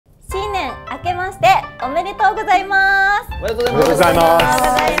けましておめでとうございます。おめでとうございます。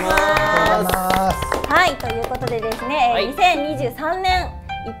はい、ということでですね、2023年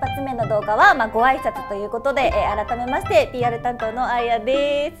一発目の動画はご挨拶ということで、改めまして PR 担当のあや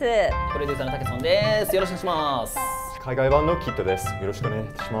です。プロデューサーのたけそんです。よろしくお願いします。海外版のキットです。よろしくお願い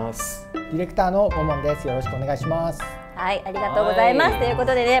します。ディレクターのモモンです。よろしくお願いします。はい、ありがとうございます。というこ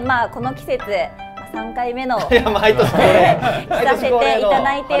とでね、この季節3回目の毎年これ来させていた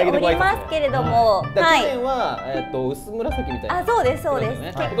だいておりますけれども、去年は薄紫みたいな。あ、そうですそうです。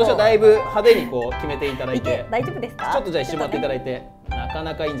今年はだいぶ派手にこう決めていただいて、大丈夫ですか？ちょっとじゃあ一緒に待っていただいて、なか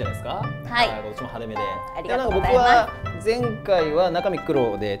なかいいんじゃないですか？はい。今年も派手めで。ありがとうございます。僕は前回は中身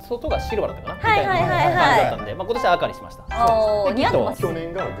黒で外が白だったかな。はいはいはいはい。だったんで、今年は赤にしました。おお、似合ってます。去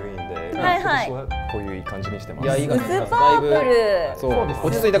年がグリーンで、今年はこういう感じにしてます。いや、いい感じです。薄パープル。そう、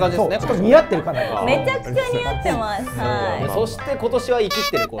落ち着いた感じですね。ちょっと似合ってるかな。めちゃくちゃ似合ってます。はい。そして今年は生きっ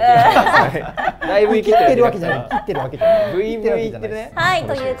てるこう。だいぶ生きってるわけじゃない。生きってるわけじゃない。ブイブイってるね。はい、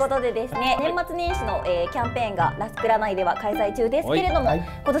ということでですね、年末年始のキャンペーンがラスクラ内では開催中ですけれども、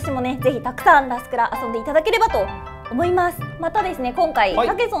今年もねぜひたくさんラスクラ遊んでいただければと思います。またですね、今回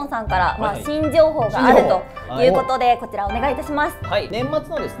タケソンさんから新情報があるということで、こちらお願いいたします。はい、年末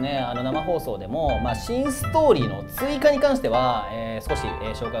のですね生放送でも新ストーリーの追加に関しては少し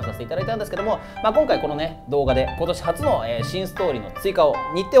紹介をさせていただいたんですけども、今回このね動画で今年初の新ストーリーの追加を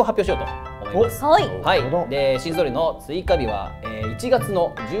日程を発表しようと思います。はい。はい。で新ストーリーの追加日は1月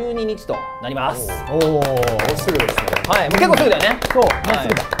の12日となります。おお、すぐですね。はい、もう結構すぐだよね。そう、もうす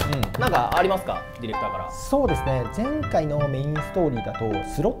ぐだ。なんかありますか、ディレクターから。そうですね、前回のメインストーリーだと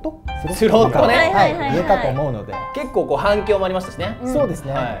スロットね、入れたと思うので、結構こう反響もありましたしね。そうです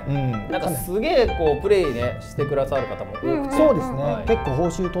ね。なんかすげえこうプレイねしてくださる方も多くて、そうですね。結構報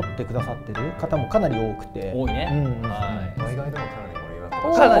酬取ってくださってる方もかなり多くて、多いね。海外でも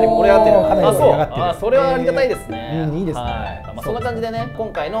かなり盛り上がってる。あ、そう。あ、それはありがたいですね。いいですね。そんな感じでね、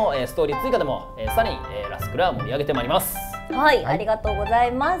今回のストーリー追加でもさらにラスクラ盛り上げてまいります。はい、ありがとうござ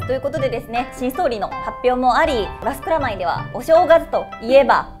います。ということでですね、新ストーリーの発表もあり、ラスクラ内ではお正月といえ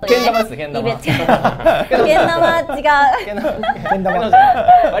ばけん玉です。けん玉。けん玉違う。けん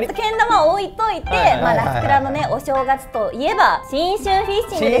玉置いといて、ラスクラのねお正月といえば新春フィッ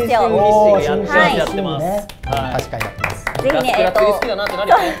シングですよ。やってます。確かにやってます。ぜひね、好きだなってなる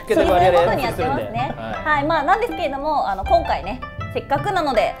よね。そういうことにやってますね。はい、なんですけれども、今回ね、せっかくな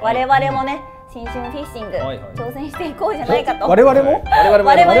ので我々もね、新春フィッシング挑戦していこうじゃないかと。我々も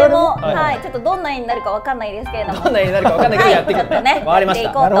はい、ちょっとどんな絵になるかわかんないですけれども、どんな絵になるかわかんないけどやっていくね。わかりました。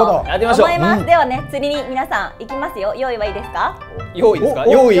やっていこうとやってみましょう。思います。ではね、釣りに皆さん行きますよ。用意はいいですか？用意ですか？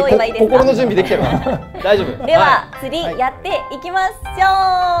用意はいいですか？心の準備できてるわ。大丈夫。では釣りやっていきまし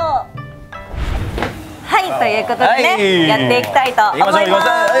ょう。はい、ということでね、やっていきたいと思います。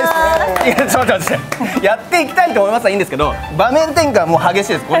ちょっと待って、やっていきたいと思いますはいいんですけど、場面転換も激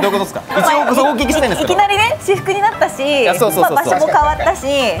しいです。これどういうことですか？一応お聞きしたいんですけど。いきなりね、私服になったし、場所も変わったし、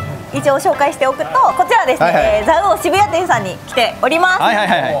一応紹介しておくと、こちらですね、ザウオ渋谷店さんに来ております。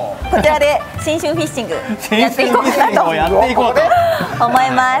こちらで新春フィッシングやっていこうかなと思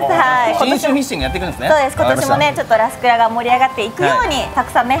います。はい。新春フィッシングやっていくんですね。そうです。今年もね、ちょっとラスクラが盛り上がっていくように、た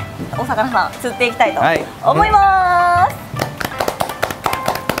くさんね、お魚さん釣っていきたいと思います。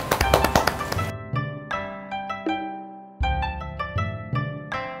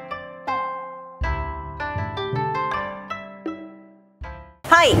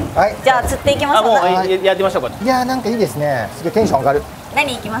はい。じゃあ釣っていきましょうか。もうやってみましょうか。いや、なんかいいですね。すごいテンション上がる。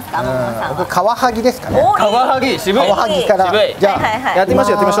何行きますか、モモさんは。僕カワハギですかね。カワハギ、渋い。カワハギからじゃあやってみま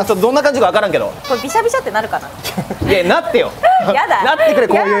しょう。ちょっとどんな感じかわからんけど。これビシャビシャってなるかな。いや、なってよ。やだ。なってくれ、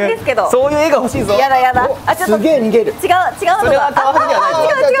こういう。そういう絵が欲しいぞ。やだやだ。あ、ちょっとすげえ逃げる。違うのか。違う。あ、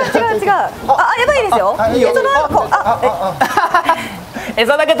やばいですよ。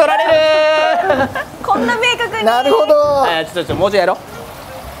餌だけ取られる。こんな明確に。なるほど。ちょっともうちょいやろう。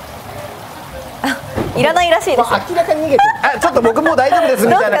いらないらしいです。明らかに逃げてる。ちょっと僕もう大丈夫です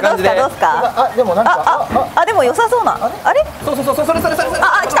みたいな感じで。どうすか。でもなんかでも良さそうな。あれ？そうそれ。来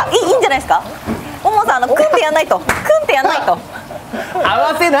た。いいんじゃないですか。モモさん、クンってやんないと。合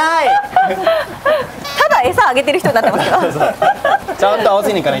わせない。ただ餌あげてる人になってますけど。ちゃんと合わ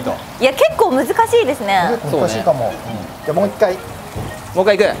せにいかないと。いや、結構難しいですね。難しいかも。じゃあもう一回。もう一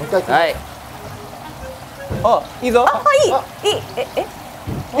回行く。はい。あ、いいぞ。いい。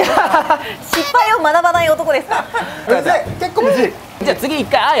失敗を学ばない男ですか。結構むずい。じゃあ次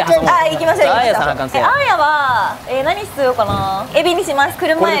一回あや。行きましょう。あやさん完成。あやは何必要かな。エビにします。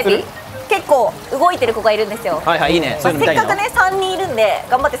車エビ。結構動いてる子がいるんですよ。いいね。せっかくね3人いるんで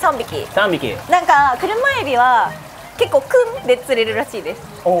頑張って3匹。3匹。なんか車エビは結構くんで釣れるらしいです。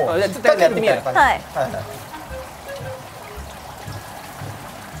おお、じゃあちょっとやってみようよ。はい。はいはい。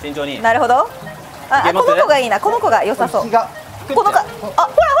慎重に。なるほど。あ、この子がいいな。この子が良さそう。この子、あ、ほらほら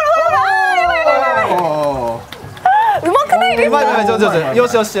ほら、やばいやばいやばい。うまくないですか。上手。よ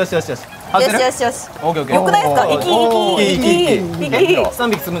し。よしよしよし。オッケーオッケー。よくないですか。いき。3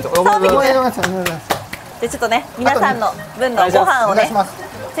匹積むんですよ。3匹。お願いします。じゃあちょっとね、皆さんの分のご飯をね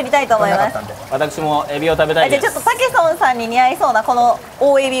釣りたいと思います。私もエビを食べたいです。じゃあちょっとタケソンさんに似合いそうなこの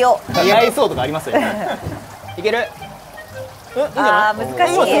大エビを。似合いそうとかありますよ。いける？ああ、難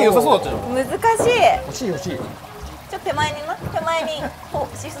しい。良さそうだったよ。難しい。欲しい。ちょっと手前にこ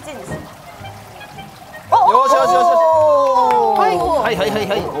うシフトチェンジする。よし。はい。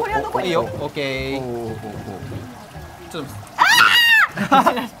これはどこに？いいよ。オッケー。ちょ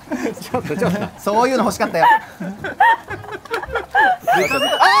っとそういうの欲しかったよ。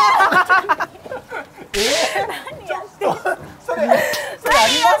それあ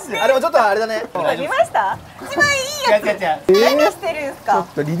ります。あれもちょっとあれだね。見ました？一番いいやつ。何してるんですか？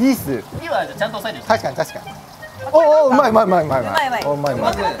リリース。今はちゃんと押さえて。確かに。おお、うまい。うまい。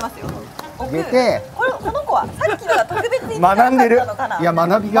入れて。この子はさっきのが特別に学んでる。なかったのかな。いや、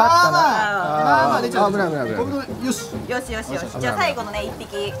学びがあったな。まあ出ちゃう。危ない。よし。よし。じゃあ最後のね一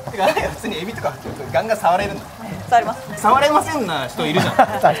匹普通にエビとかガンガン触れるんだ。触ります。触れませんな人いるじゃん。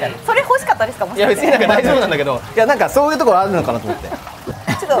確かに。それ欲しかったですかもしいやかして。別になんか大丈夫なんだけど、いやなんかそういうところあるのかなと思って。ち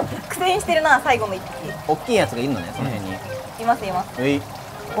ょっと苦戦してるな最後の一匹。大きいやつがいるのねその辺に。います。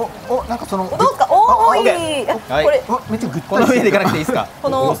お、なんかその。どうですか？おお、いい。こはいれめっちゃグッこの上でいかなくていいですか。こ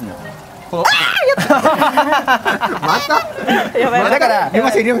のまた。やばい。だから入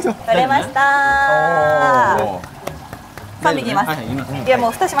れましょう。取れましたー。3匹います。いやも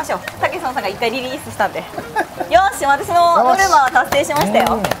う蓋しましょう。タケソンさんが1回リリースしたんで。よし、私のノルマは達成しました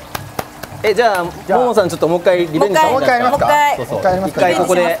よ。じゃあももさんちょっともう一回リベンジもう一回やりますか。一回こ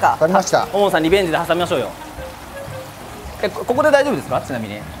こでわかりました。ももさんリベンジで挟みましょうよ。ここで大丈夫ですかちなみ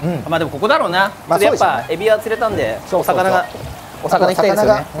に。まあでもここだろうな。やっぱエビは釣れたんでお魚行きたいです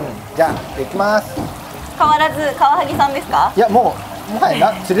よね。じゃあ行きます。変わらずカワハギさんですか？いやもは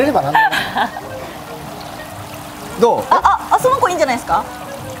や釣れればなんでも。どう？あ、その子いいんじゃないですか？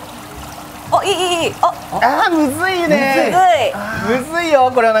あ、いい。むずいね。むずい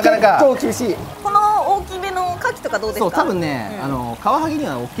よこれはなかなか。結構厳しい。この大きめの牡蠣とかどうですか？そう多分ねカワハギに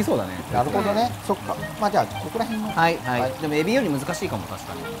は大きそうだね。なるほどね。そっか。まあじゃあここら辺の。はい。でもエビより難しいかも確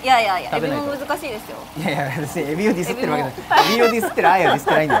かに。いやエビも難しいですよ。いや別にエビをディスってるわけじゃない。エビをディスってるあやをディスっ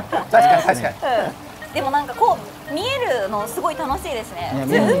てないんだよ。確かに。でもなんかこう見えるのすごい楽しいですね。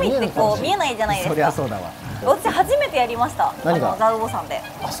普通海ってこう見えないじゃないですか。そりゃそうだわ。私初めてやりました。何が？ザウオさんで。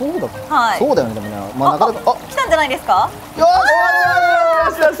あ、そうだ。はい。そうだよね。でもね、まあなかなか来たんじゃないですか？よし。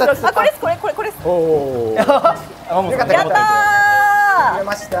あ、これです。おお。やったー。釣れ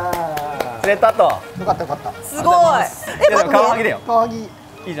ました。釣れたと。よかった。すごい。待ってカワハギだよ。カワハギ。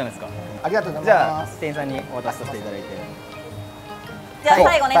いいじゃないですか。ありがとうございます。じゃあ店員さんにお渡しさせていただいて。じゃあ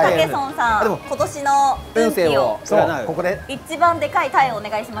最後ね、タケソンさん、今年の運気をここで一番でかいタイをお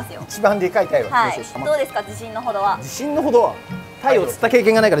願いしますよ。一番でかいタイを。はい。どうですか自信のほどは？自信のほどはタイを釣った経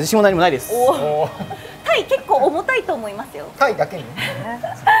験がないから自信も何もないです。タイ結構重たいと思いますよ。タイだけに？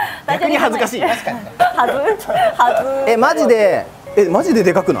逆に恥ずかしい。確かに。はず。マジで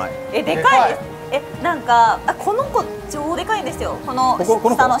でかくない？でかいです。なんかこの子超でかいんですよ。この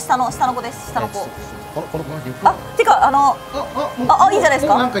下の子です。下の子。てかいいんじゃないです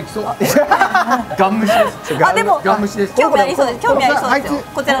か。なんかいきそう。ガン虫です。でもガン虫です。興味ありそうですよ。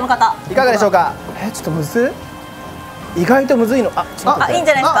こちらの方。いかがでしょうか。ちょっとむずい。意外とむずいの。いいんじゃないですか。いいん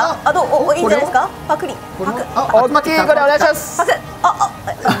じゃないですか。パクリ。オッケーこれお願いします。パ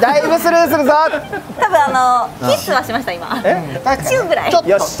ク。だいぶスルーするぞ。多分キスはしました今。チューぐらい。ちょっ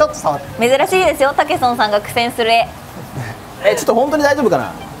と触って。珍しいですよ。タケソンさんが苦戦する絵。ちょっと本当に大丈夫か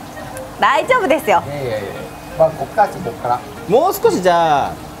な。大丈夫ですよ。まあこっから。もう少しじゃ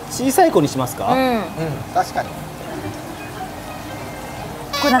あ小さい子にしますか。確かに。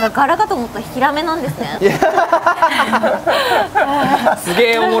これなんか柄かと思ったらヒラメなんですね。す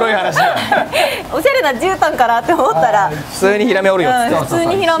げえおもろい話だ。おしゃれな絨毯かなって思ったら普通にヒラメおるよ。普通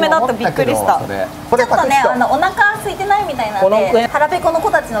にヒラメだったびっくりした。ちょっとねお腹空いてないみたいなんで腹ペコの子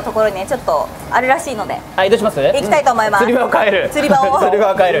たちのところにねちょっとあるらしいので。はいどうします？行きたいと思います。釣り場を変える。釣り場を変え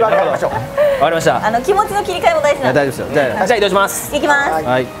る。わかりました。気持ちの切り替えも大事なんで。大丈夫ですよ。じゃあ移動します。行きます。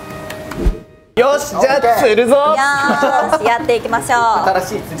はい。よしじゃあ釣るぞ。やっていきましょう。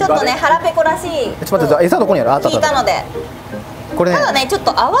ちょっとね腹ペコらしい。ちょっと待って餌どこにある？聞いたので。これね。ただねちょっ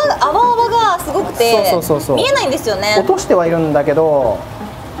と泡がすごくて見えないんですよね。落としてはいるんだけど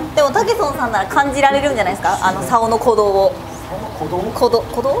でもタケソンさんなら感じられるんじゃないですか、竿の鼓動を。鼓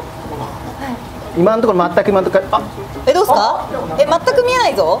動？今のところ全く今のところ、あ、どうですか？全く見えな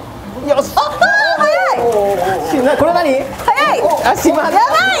いぞ。よし。早い。これ何？早い。あ、しまった。や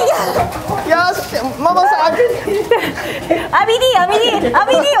ばい。よし、ママさん。アビディ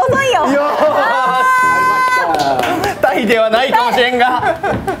遅いよ。タイではないかもしれんが。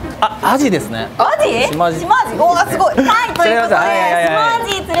あ、アジですね。アジ？島アジ。おお、すごい。はい、ということで島ア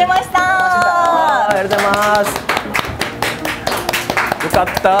ジ釣れました。ありがとうございます。よかっ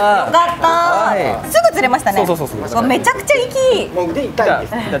た。すぐ釣れましたね。そう。めちゃくちゃ生き。もう腕痛いで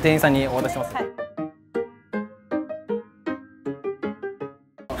す。じゃあ店員さんにお渡しします。は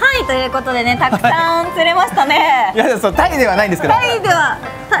い、ということでね、たくさん釣れましたね。いや、そう、タイではないんですけど。タイでは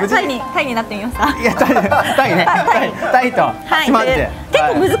タイになってみました。いや、タイね。タイと島って結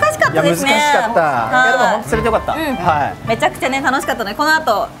構難しかったですね。難しかった。いや、でも本当釣れてよかった。はい。めちゃくちゃね楽しかったので、この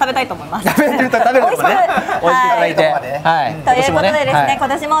後食べたいと思います。食べるとこね、美味しくいただいて、はい。ということでですね、今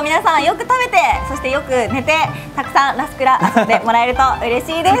年も皆さんよく食べて、そしてよく寝て、たくさんラスクラ遊んでもらえると嬉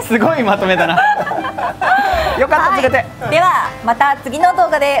しいです。すごいまとめだな。よかった、釣れて。ではまた次の動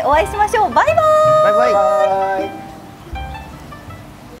画でお会いしましょう。バイバーイ。バイバイ。